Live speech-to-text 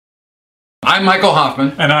I'm Michael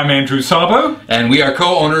Hoffman. And I'm Andrew Sabo. And we are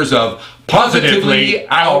co-owners of Positively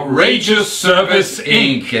Outrageous Service,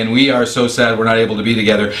 Inc. And we are so sad we're not able to be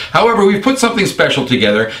together. However, we've put something special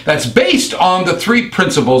together that's based on the 3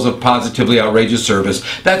 principles of Positively Outrageous Service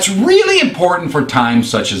that's really important for times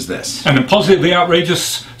such as this. And the Positively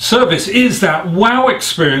Outrageous Service is that wow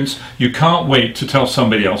experience you can't wait to tell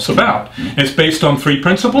somebody else about. It's based on 3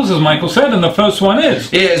 principles, as Michael said, and the first one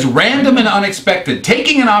is random and unexpected,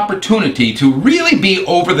 taking an opportunity to really be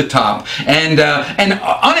over the top and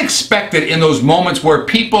unexpected in those moments where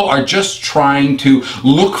people are just trying to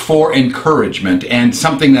look for encouragement and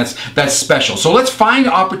something that's special. So let's find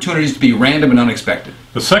opportunities to be random and unexpected.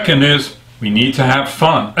 The second is we need to have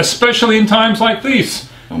fun, especially in times like these.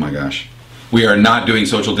 Oh my gosh. We are not doing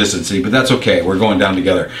social distancing, but that's okay. We're going down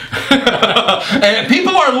together. And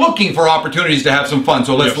people are looking for opportunities to have some fun.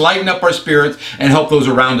 So let's lighten up our spirits and help those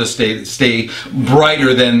around us stay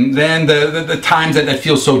brighter than the times that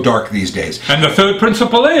feel so dark these days. And the third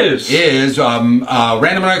principle is random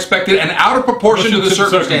and unexpected and out of proportion to the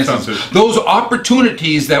circumstances. Those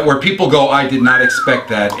opportunities where people go, I did not expect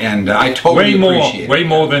that, and I totally appreciate it. Way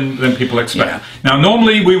more than people expect. Yeah. Now,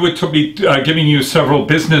 normally we would be giving you several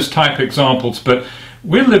business type examples, but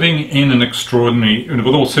we're living in an extraordinary,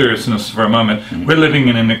 with all seriousness for a moment, we're living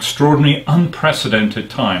in an extraordinary, unprecedented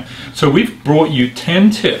time. So we've brought you 10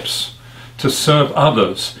 tips to serve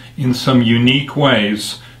others in some unique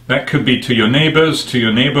ways. That could be to your neighbors, to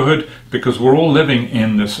your neighborhood, because we're all living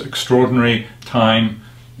in this extraordinary time.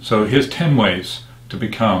 So here's 10 ways to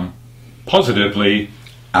become positively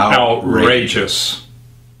outrageous.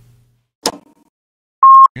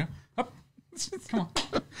 Yeah. Up. Come on.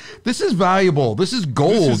 This is valuable. This is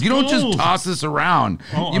gold. You don't just toss this around.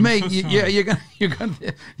 Oh, you're gonna yeah, exactly. You're gonna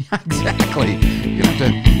have to.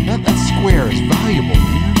 That square is valuable,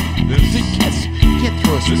 man. You can't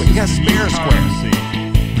throw a square. You got to spare a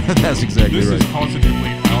square. That's exactly right. This is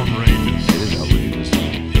positively outrageous. It is outrageous.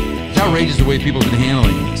 It's outrageous the way people have been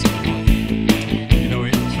handling this. You know,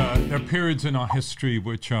 there are periods in our history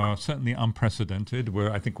which are certainly unprecedented.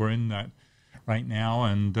 I think we're in that right now,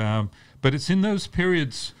 and but it's in those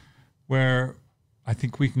periods where I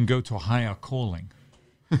think we can go to a higher calling.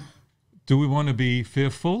 Do we want to be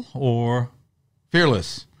fearful or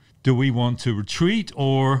fearless? Do we want to retreat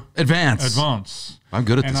or advance? I'm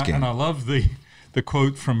good at this game. And I love the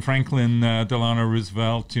quote from Franklin Delano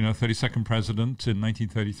Roosevelt, 32nd president in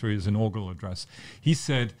 1933, his inaugural address. He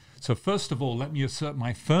said, so first of all, let me assert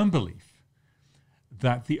my firm belief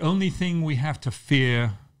that the only thing we have to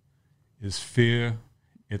fear is fear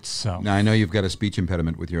itself. Now, I know you've got a speech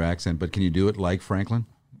impediment with your accent, but can you do it like Franklin?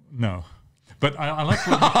 No. But I like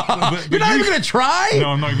what... You're not even going to try?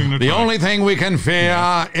 No, I'm not even going to try. The only thing we can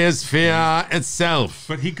fear is fear itself.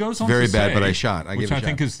 But he goes on Very to bad, say, but I shot. Which I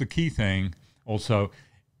think is the key thing also,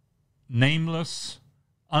 nameless,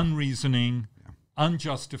 unreasoning,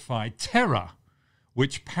 unjustified terror,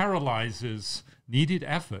 which paralyzes needed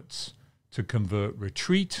efforts to convert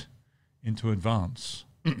retreat into advance.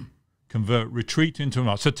 Convert retreat into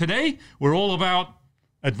advance. So today, we're all about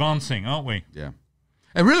advancing, aren't we? Yeah.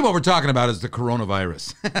 And really what we're talking about is the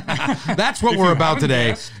coronavirus. That's what we're about today.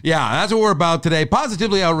 Guessed. Yeah, that's what we're about today.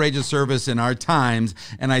 Positively outrageous service in our times.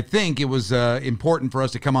 And I think it was important for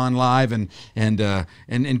us to come on live and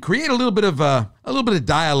create a little bit of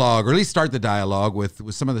dialogue, or at least start the dialogue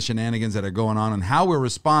with some of the shenanigans that are going on and how we're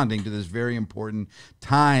responding to this very important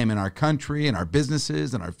time in our country and our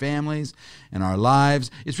businesses and our families and our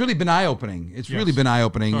lives. It's really been eye-opening. It's really been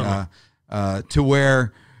eye-opening to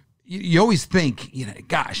where you always think,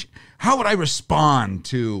 gosh, how would I respond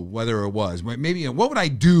to whether it was? Maybe what would I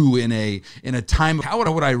do in a time? How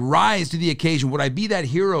would I rise to the occasion? Would I be that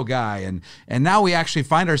hero guy? And now we actually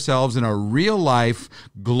find ourselves in a real life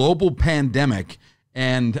global pandemic.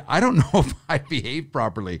 And I don't know if I behaved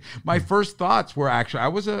properly. My first thoughts were actually,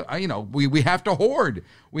 we have to hoard.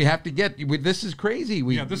 We have to get, this is crazy.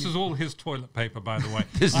 This is all his toilet paper, by the way.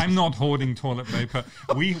 I'm not hoarding toilet paper.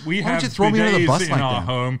 We have bidets in our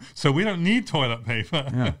home, so we don't need toilet paper.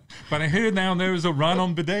 Yeah. But I hear now there is a run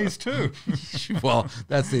on bidets too. Well,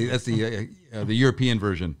 that's the European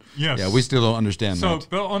version. Yes. Yeah, we still don't understand that. So,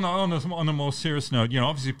 but on a more serious note,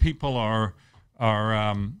 obviously people are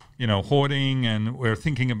hoarding, and we're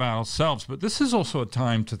thinking about ourselves. But this is also a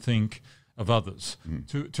time to think of others,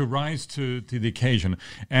 to rise to the occasion.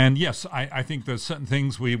 And yes, I think there's certain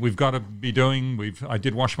things we've got to be doing. I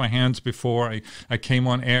did wash my hands before I came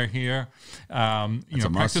on air here.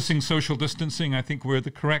 Practicing social distancing, I think we're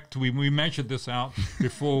the correct. We measured this out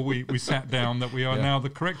before we sat down, that we are now the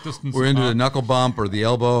correct distance. We're into the knuckle bump or the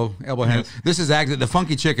elbow hand. Yes. This is actually, the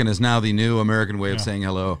funky chicken is now the new American way of saying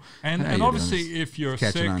hello. And How you obviously, doing? if you're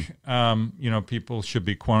Catching sick, people should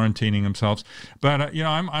be quarantining themselves. But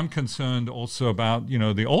I'm concerned also about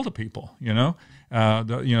the older people.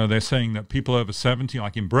 They're saying that people over 70,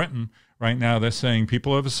 like in Britain right now, they're saying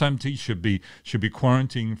people over 70 should be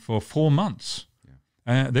quarantining for 4 months.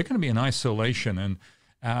 They're going to be in isolation.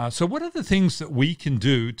 And so what are the things that we can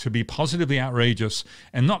do to be positively outrageous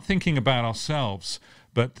and not thinking about ourselves,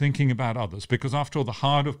 but thinking about others? Because after all, the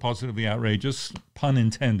heart of positively outrageous, pun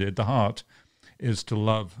intended, the heart is to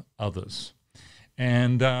love others.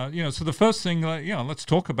 And, so the first thing, let's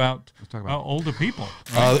talk about older people.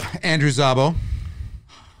 Right? Andrew Szabo.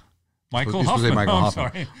 Michael Hoffman.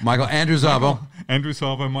 Andrew Szabo. Andrew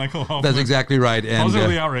Szabo, Michael Hoffman. That's exactly right. And,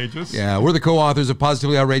 Positively Outrageous. Yeah, we're the co-authors of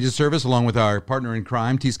Positively Outrageous Service, along with our partner in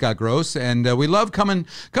crime, T. Scott Gross. And we love coming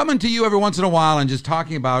to you every once in a while and just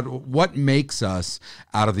talking about what makes us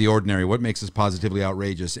out of the ordinary, what makes us positively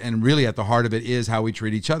outrageous. And really at the heart of it is how we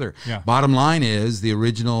treat each other. Yeah. Bottom line is the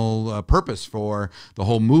original purpose for the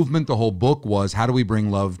whole movement, the whole book was how do we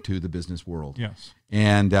bring love to the business world? Yes.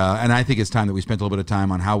 And I think it's time that we spent a little bit of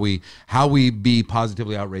time on how we be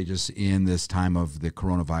positively outrageous in this time of the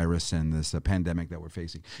coronavirus and this pandemic that we're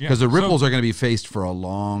facing. Because the ripples are going to be faced for a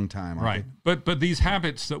long time. Right. But these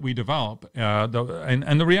habits that we develop, and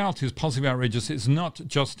the reality is positively outrageous is not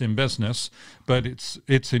just in business, but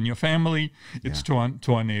it's in your family, it's to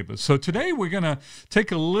our neighbors. So today we're going to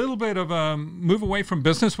take a little bit of a move away from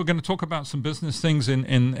business. We're going to talk about some business things in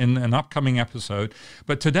an upcoming episode.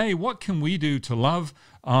 But today, what can we do to love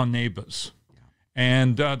our neighbors?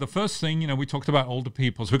 And the first thing, we talked about older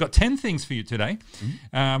people. So we've got 10 things for you today.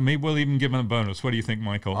 Maybe we'll even give them a bonus. What do you think,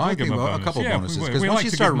 Michael? I think a couple bonuses. Because once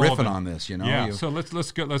you start riffing on this, so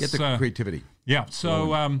let's get the creativity. Yeah.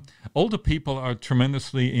 So older people are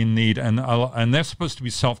tremendously in need, and they're supposed to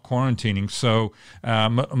be self-quarantining. So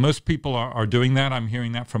most people are doing that. I'm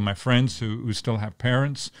hearing that from my friends who still have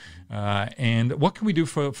parents. And what can we do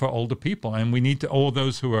for older people? And we need to all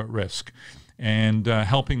those who are at risk. And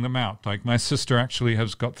helping them out. Like my sister actually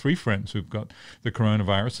has got 3 friends who've got the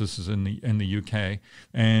coronavirus. This is in the UK,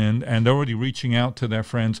 and they're already reaching out to their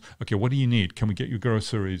friends. Okay, what do you need? Can we get you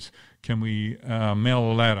groceries? Can we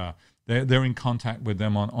mail a letter? They're in contact with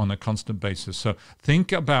them on a constant basis. So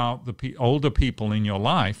think about the older people in your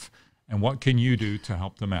life. And what can you do to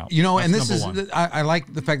help them out? That's and this is, I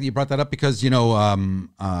like the fact that you brought that up because,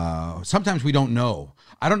 sometimes we don't know.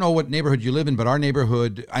 I don't know what neighborhood you live in, but our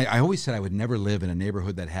neighborhood, I always said I would never live in a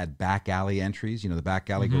neighborhood that had back alley entries, the back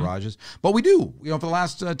alley garages. But we do. For the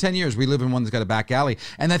last 10 years, we live in one that's got a back alley.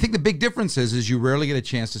 And I think the big difference is you rarely get a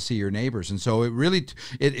chance to see your neighbors. And so it really,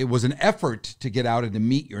 it was an effort to get out and to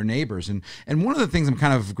meet your neighbors. And one of the things I'm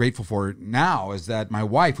kind of grateful for now is that my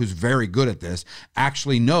wife, who's very good at this,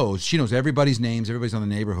 actually knows. She knows everybody's names, everybody's on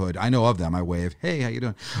the neighborhood. I know of them. I wave, hey, how you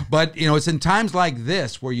doing? But, it's in times like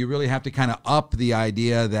this where you really have to kind of up the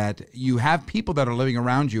idea that you have people that are living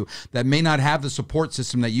around you that may not have the support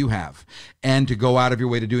system that you have, and to go out of your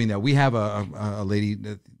way to doing that. We have a lady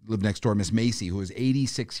that lived next door, Miss Macy, who is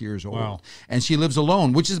 86 years old. Wow. And she lives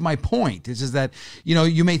alone, which is my point. It's just that,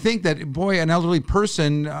 you may think that, boy, an elderly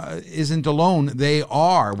person isn't alone. They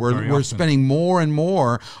are. We're spending more and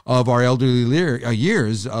more of our elderly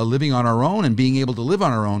years living on our own and being able to live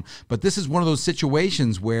on our own. But this is one of those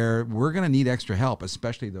situations where we're going to need extra help,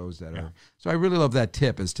 especially those that are. So I really love that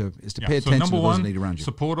tip is to pay attention to those that need around you.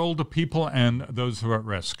 Support older people and those who are at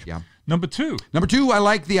risk. Yeah. Number two, I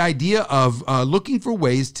like the idea of looking for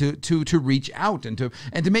ways to reach out and to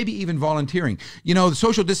maybe even volunteering. The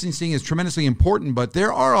social distancing is tremendously important, but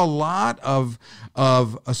there are a lot of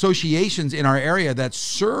associations in our area that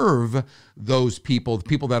serve those people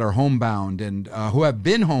that are homebound and who have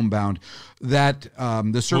been homebound. That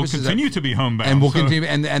the services will continue to be homebound, and will continue,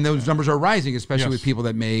 and those numbers are rising, especially with people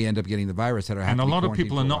that may end up getting the virus that are. And a lot of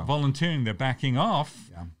people are not volunteering; they're backing off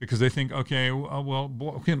because they think, okay,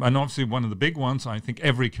 and obviously one of the big ones, I think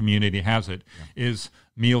every community has it, is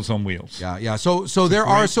Meals on Wheels. Yeah. So there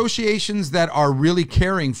are associations that are really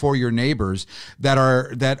caring for your neighbors that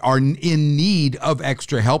are in need of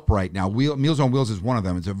extra help right now. Meals on Wheels is one of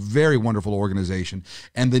them. It's a very wonderful organization,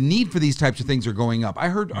 and the need for these types of things are going up. I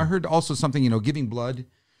heard also something, giving blood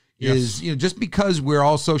is, just because we're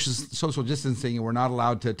all social distancing and we're not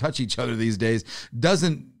allowed to touch each other these days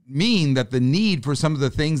doesn't mean that the need for some of the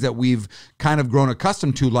things that we've kind of grown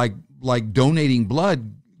accustomed to, like donating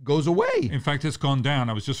blood, goes away. In fact, it's gone down.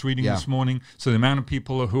 I was just reading this morning. So the amount of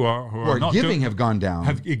people who are not giving have gone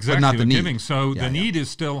down. Exactly, but not the need. giving. So the need is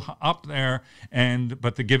still up there,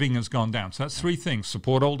 but the giving has gone down. So that's three things: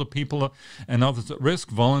 support older people and others at risk,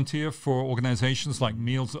 volunteer for organizations like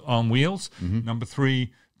Meals on Wheels. Number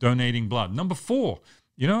 3, donating blood. Number 4,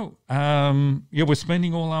 we're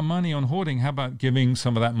spending all our money on hoarding. How about giving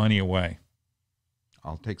some of that money away?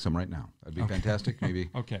 I'll take some right now. That'd be fantastic. Maybe.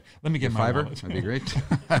 Okay. Let me get my $5. wallet. That'd be great.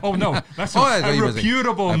 Oh, no. That's a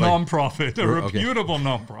reputable nonprofit. A reputable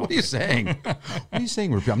nonprofit. What are you saying? What are you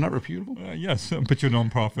saying? I'm not reputable? Yes, but you're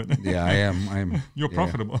nonprofit. Yeah, I am. You're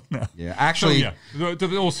profitable now. Yeah, actually.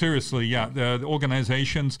 So, all seriously, the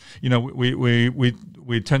organizations,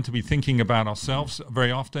 we tend to be thinking about ourselves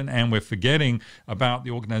very often, and we're forgetting about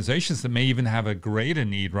the organizations that may even have a greater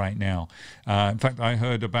need right now. In fact, I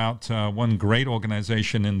heard about one great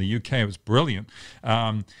organization in the UK. It was brilliant.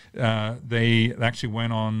 They actually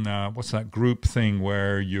went on, what's that group thing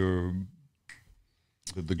where you're...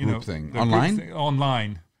 The group thing. Online?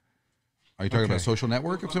 Online. Are you talking about a social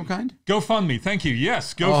network of some kind? GoFundMe. Thank you.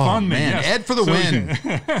 Yes, GoFundMe. Man. Yes. Ed for the win.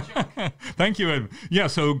 Thank you, Ed. Yeah,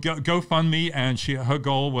 so GoFundMe, and her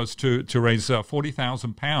goal was to raise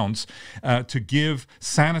 £40,000 to give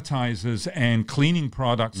sanitizers and cleaning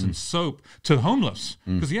products and soap to the homeless.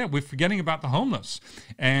 Because, we're forgetting about the homeless.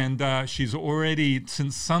 And she's already,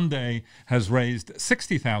 since Sunday, has raised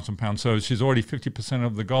 £60,000. So she's already 50%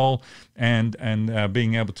 of the goal and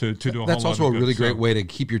being able to do a whole lot of That's also a really great stuff. way to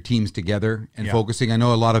keep your teams together and focusing. I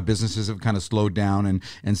know a lot of businesses have kind of slowed down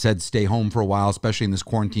and said stay home for a while, especially in this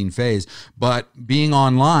quarantine phase. But being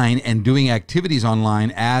online and doing activities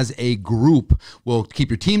online as a group will keep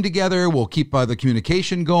your team together, will keep the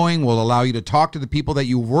communication going, will allow you to talk to the people that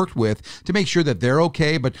you've worked with to make sure that they're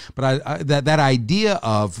okay. But that idea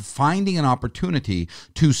of finding an opportunity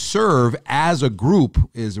to serve as a group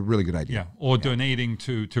is a really good idea. Yeah, or donating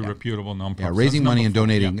to reputable nonprofits. Yeah, raising money and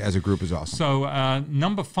donating as a group is awesome. So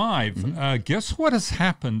number 5, guess what has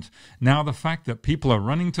happened now? The fact that people are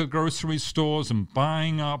running to grocery stores and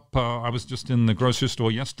buying up. I was just in the grocery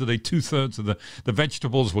store yesterday. 2/3 of the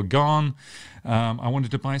vegetables were gone. I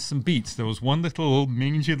wanted to buy some beets. There was one little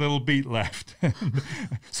mangy little beet left.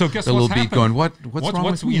 So guess the what's little happened? beet going, what's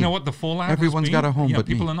wrong with me? You know what the fallout Everyone's has got been? a home but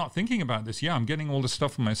people me. are not thinking about this. I'm getting all this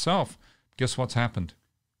stuff for myself. Guess what's happened?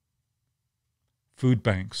 Food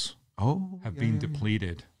banks have been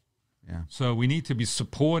depleted. Yeah. So we need to be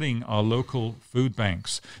supporting our local food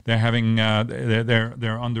banks. They're having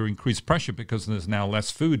they're under increased pressure because there's now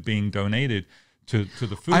less food being donated to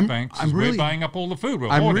the food banks. We're buying up all the food.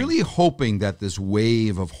 I'm really hoping that this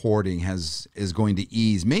wave of hoarding is going to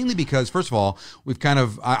ease, mainly because, first of all, we've kind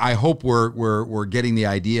of I hope we're getting the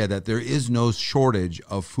idea that there is no shortage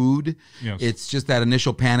of food. Yes. It's just that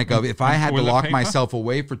initial panic of if I had to lock myself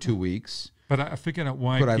away for 2 weeks. But I figured out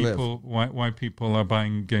why people are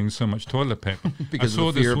getting so much toilet paper. Because I saw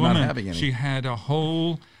of the fear this of woman, not having any. She had a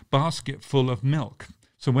whole basket full of milk.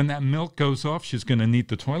 So when that milk goes off, she's going to need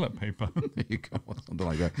the toilet paper. There you go, something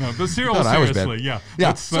like that. No, but seriously, yeah.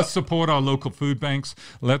 Let's support our local food banks.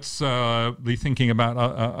 Let's be thinking about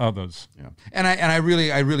others. Yeah, and I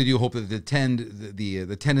really do hope that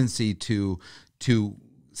the tendency to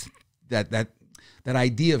that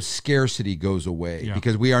idea of scarcity goes away,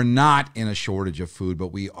 because we are not in a shortage of food, but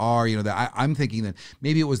we are, I'm thinking that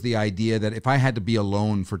maybe it was the idea that if I had to be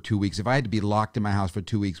alone for 2 weeks, if I had to be locked in my house for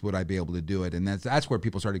 2 weeks, would I be able to do it? And that's where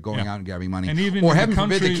people started going out and grabbing money. And even or heaven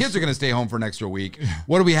forbid, the kids are going to stay home for an extra week.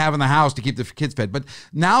 What do we have in the house to keep the kids fed? But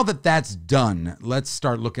now that that's done, let's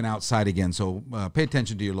start looking outside again. So pay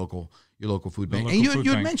attention to your local food bank. And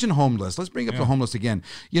you had mentioned homeless. Let's bring up the homeless again.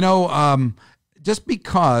 Just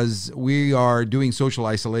because we are doing social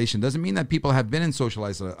isolation doesn't mean that people have been in social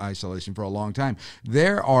isolation for a long time.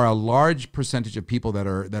 There are a large percentage of people that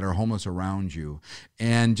are homeless around you,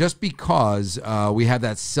 and just because we have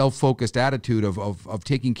that self-focused attitude of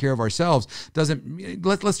taking care of ourselves doesn't.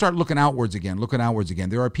 Let's start looking outwards again.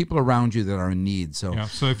 There are people around you that are in need. So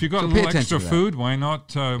if you've got a little extra food, why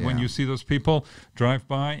not? When you see those people, drive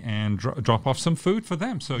by and drop off some food for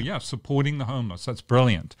them. So supporting the homeless. That's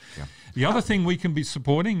brilliant. Yeah. The other thing we can be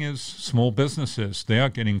supporting is small businesses. They are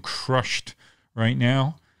getting crushed right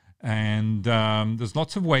now. And there's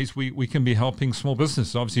lots of ways we can be helping small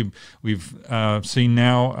businesses. Obviously, we've seen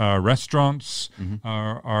now restaurants,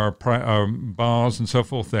 our bars and so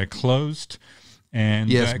forth, they're closed. and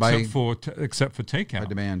Yes, except for takeout. By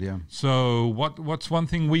demand, yeah. So what's one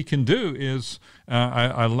thing we can do is,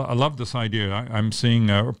 I love this idea. I'm seeing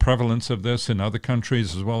a prevalence of this in other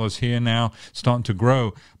countries as well as here now, starting to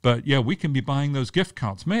grow. But yeah, we can be buying those gift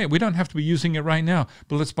cards. We don't have to be using it right now,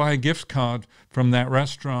 but let's buy a gift card from that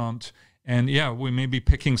restaurant. And yeah, we may be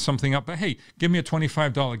picking something up, but hey, give me a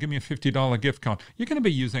 $25, give me a $50 gift card. You're going to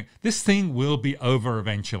be using this thing will be over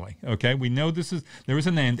eventually. Okay, we know there is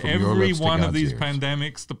an end. Every one of these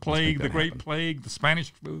pandemics, the plague, the Great Plague, the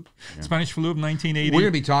Spanish flu of 1980. We're going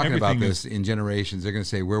to be talking about this in generations. They're going to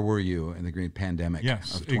say, "Where were you in the Great Pandemic?"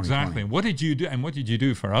 Yes, exactly. What did you do, and what did you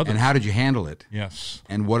do for others? And how did you handle it? Yes.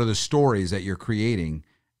 And what are the stories that you're creating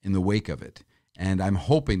in the wake of it? And I'm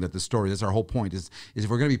hoping that the story, that's our whole point, is if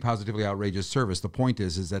we're going to be positively outrageous service, the point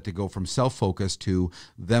is that to go from self-focus to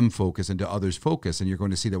them focus and to others focus, and you're going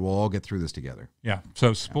to see that we'll all get through this together. Yeah.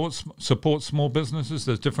 So support small businesses.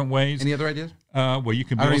 There's different ways. Any other ideas? Well, you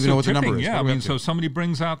can be I don't even know what the tipping. number is. Yeah, I mean, so somebody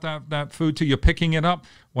brings out that food to you, picking it up.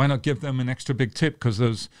 Why not give them an extra big tip? Because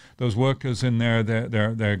those workers in there,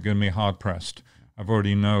 they're going to be hard pressed. I've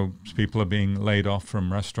already know people are being laid off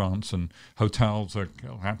from restaurants and hotels are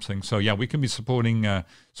collapsing. So yeah, we can be supporting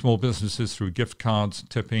small businesses through gift cards,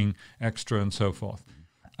 tipping, extra, and so forth.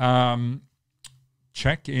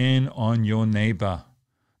 Check in on your neighbor.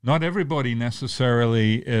 Not everybody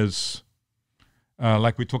necessarily is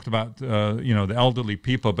like we talked about, the elderly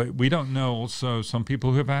people, but we don't know also some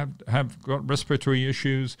people who have got respiratory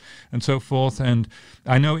issues and so forth. And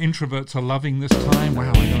I know introverts are loving this time.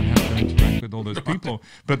 Wow, I don't have to interact with all those people.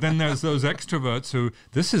 But then there's those extroverts who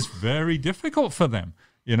this is very difficult for them.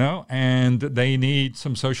 And they need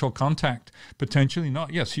some social contact. Potentially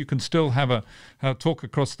not. Yes, you can still have a talk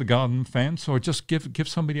across the garden fence, or just give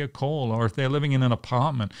somebody a call. Or if they're living in an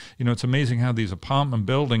apartment, it's amazing how these apartment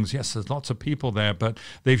buildings. Yes, there's lots of people there, but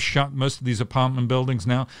they've shut most of these apartment buildings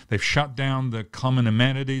now. They've shut down the common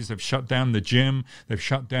amenities. They've shut down the gym. They've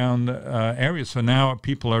shut down areas. So now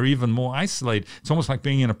people are even more isolated. It's almost like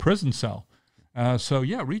being in a prison cell. So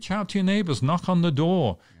yeah, reach out to your neighbors, knock on the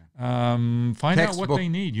door. Find out what they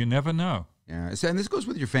need. You never know. Yeah, and this goes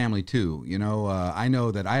with your family too. I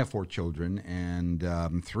know that I have 4 children,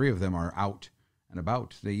 and 3 of them are out and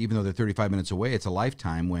about. Even though they're 35 minutes away, it's a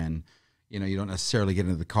lifetime when you don't necessarily get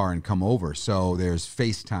into the car and come over. So there's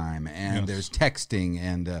FaceTime and there's texting,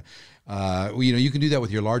 and you can do that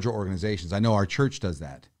with your larger organizations. I know our church does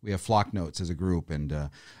that. We have flock notes as a group, and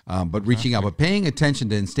but reaching out, but paying attention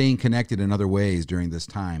to and staying connected in other ways during this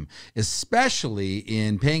time, especially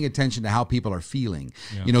in paying attention to how people are feeling.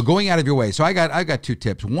 Yes. Going out of your way. So I got 2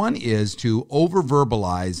 tips. One is to over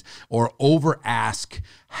verbalize or over ask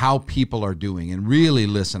how people are doing, and really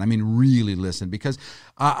listen. I mean, really listen, because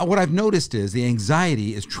what I've noticed is the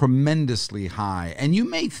anxiety is tremendously high, and you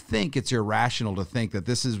may think it's irrational to think that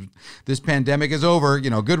this pandemic is over.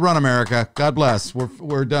 Good run, America. God bless.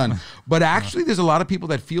 We're done. But actually, there's a lot of people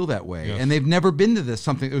that feel that way, and they've never been to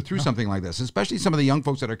something like this. Especially some of the young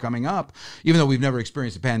folks that are coming up. Even though we've never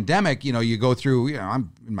experienced a pandemic, you go through.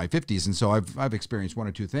 I'm in my 50s, and so I've experienced 1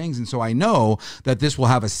 or 2 things, and so I know that this will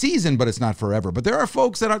have a season, but it's not forever. But there are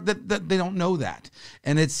folks that they don't know that,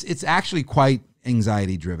 and it's actually quite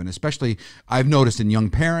anxiety driven. Especially I've noticed in young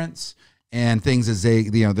parents. And things as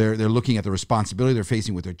they're looking at the responsibility they're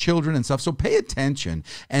facing with their children and stuff. So pay attention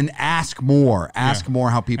and ask more. Ask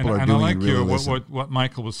more how people are doing. I like and really what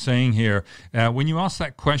Michael was saying here. When you ask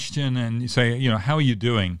that question and you say, how are you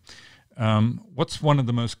doing? What's one of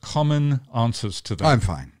the most common answers to that? I'm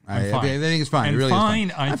fine. I think it's fine. And it really fine,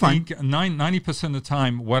 is fine. I think 90% of the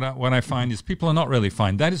time, what I find is people are not really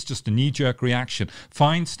fine. That is just a knee-jerk reaction.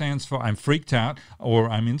 Fine stands for I'm freaked out, or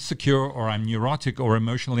I'm insecure, or I'm neurotic, or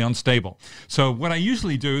emotionally unstable. So what I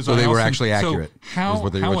usually do is they were actually accurate. How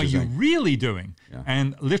are you really doing? Yeah.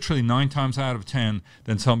 And literally 9 times out of 10,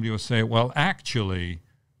 then somebody will say, well, actually... ...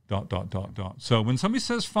 So when somebody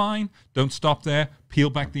says fine, don't stop there. Peel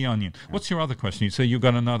back the onion. What's your other question? You say you've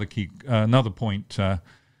got another point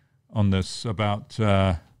on this about.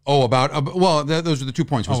 Those are the 2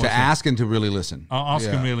 points. Was to ask and to really listen. Ask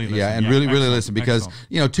and really listen. Yeah, and really listen, because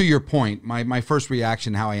to your point, my first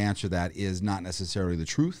reaction, how I answer that, is not necessarily the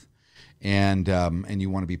truth. And you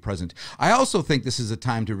want to be present. I also think this is a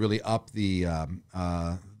time to really up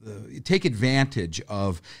take advantage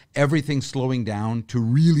of everything slowing down to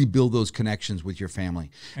really build those connections with your family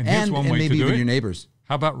and maybe even your neighbors.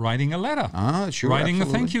 How about writing a letter? Sure. Writing a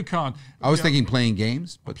thank you card. I was thinking playing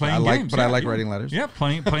games, but I like writing letters. Yeah,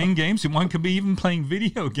 playing games. One could be even playing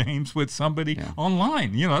video games with somebody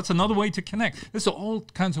online. That's another way to connect. There's all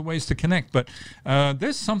kinds of ways to connect, but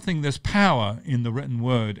there's power in the written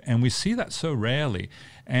word, and we see that so rarely.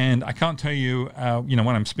 And I can't tell you, when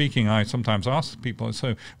I'm speaking, I sometimes ask people,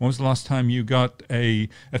 so when was the last time you got a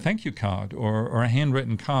thank you card or a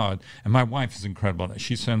handwritten card? And my wife is incredible.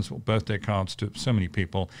 She sends birthday cards to so many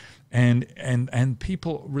people. And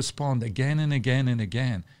people respond again and again and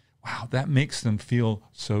again. Wow, that makes them feel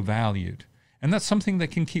so valued. And that's something they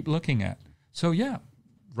can keep looking at. So yeah,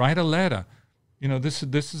 write a letter. This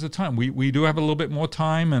is a time. We do have a little bit more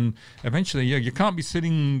time, and eventually, you can't be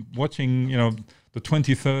sitting watching, the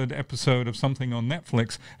 23rd episode of something on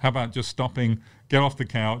Netflix. How about just stopping, get off the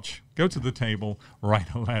couch, go to the table,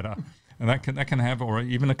 write a letter. And that can have, or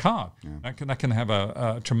even a card, that can have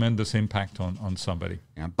a tremendous impact on somebody.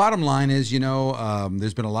 Yeah. Bottom line is,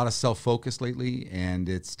 there's been a lot of self-focus lately, and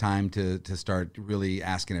it's time to start really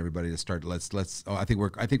asking everybody to start. I think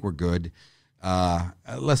we're good.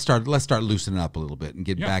 Let's start loosening up a little bit and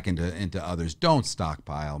get back into others. Don't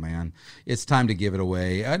stockpile, man. It's time to give it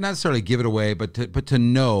away. Not necessarily give it away, but to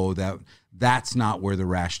know that that's not where the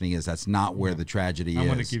rationing is. That's not where the tragedy is. I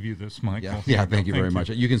want to give you this, Michael. Yeah, thank you very much.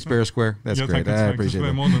 You can spare a square. That's great. I appreciate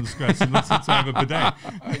it. More than a square, since I have a bidet.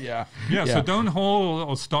 Yeah. So don't haul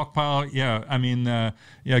or stockpile. Yeah, I mean,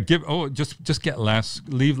 just get less.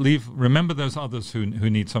 Leave. Remember, there's others who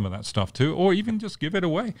need some of that stuff too, or even just give it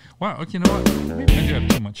away. Wow, you know what? Maybe I do have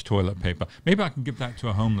too much toilet paper. Maybe I can give that to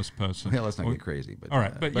a homeless person. Well, let's not get crazy. But all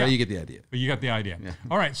right, but you get the idea. But you got the idea. Yeah.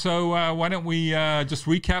 All right, so why don't we just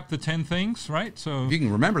recap the 10 things? Right, so if you can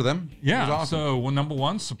remember them. Yeah. Awesome. So, number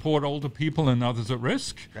 1, support older people and others at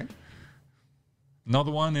risk. Okay.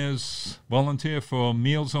 Another one is volunteer for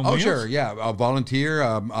Meals on Wheels. Oh, sure, yeah. Volunteer,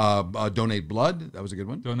 donate blood. That was a good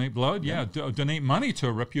one. Donate blood, yeah. Donate money to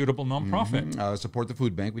a reputable nonprofit. Support the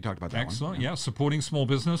food bank. We talked about that. Excellent, yeah. Supporting small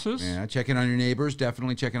businesses. Yeah. Check in on your neighbors.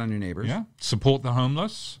 Definitely check in on your neighbors. Yeah. Support the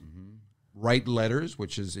homeless. Write letters,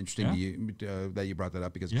 which is interesting to you, that you brought that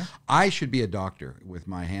up, because I should be a doctor with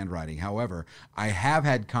my handwriting. However, I have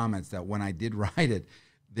had comments that when I did write it,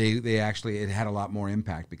 they actually, it had a lot more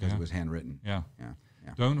impact because it was handwritten. Yeah.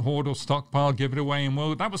 Don't hoard or stockpile, give it away. And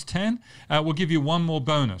that was 10. We'll give you one more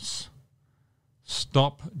bonus.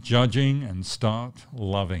 Stop judging and start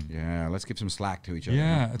loving. Yeah, let's give some slack to each other.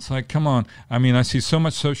 Yeah, it's like, come on. I mean, I see so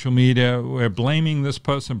much social media. We're blaming this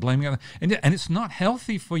person, blaming other, and it's not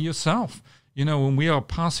healthy for yourself. When we are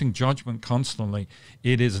passing judgment constantly,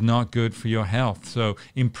 it is not good for your health. So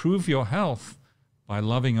improve your health by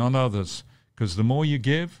loving on others, because the more you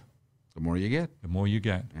give, the more you get. The more you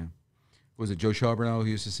get. Yeah. Was it Joe Charbonneau who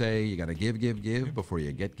used to say, you got to give before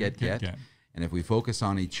you get. And if we focus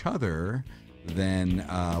on each other, then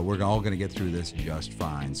we're all going to get through this just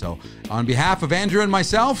fine. So on behalf of Andrew and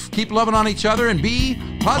myself, keep loving on each other and be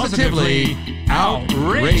positively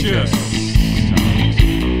outrageous.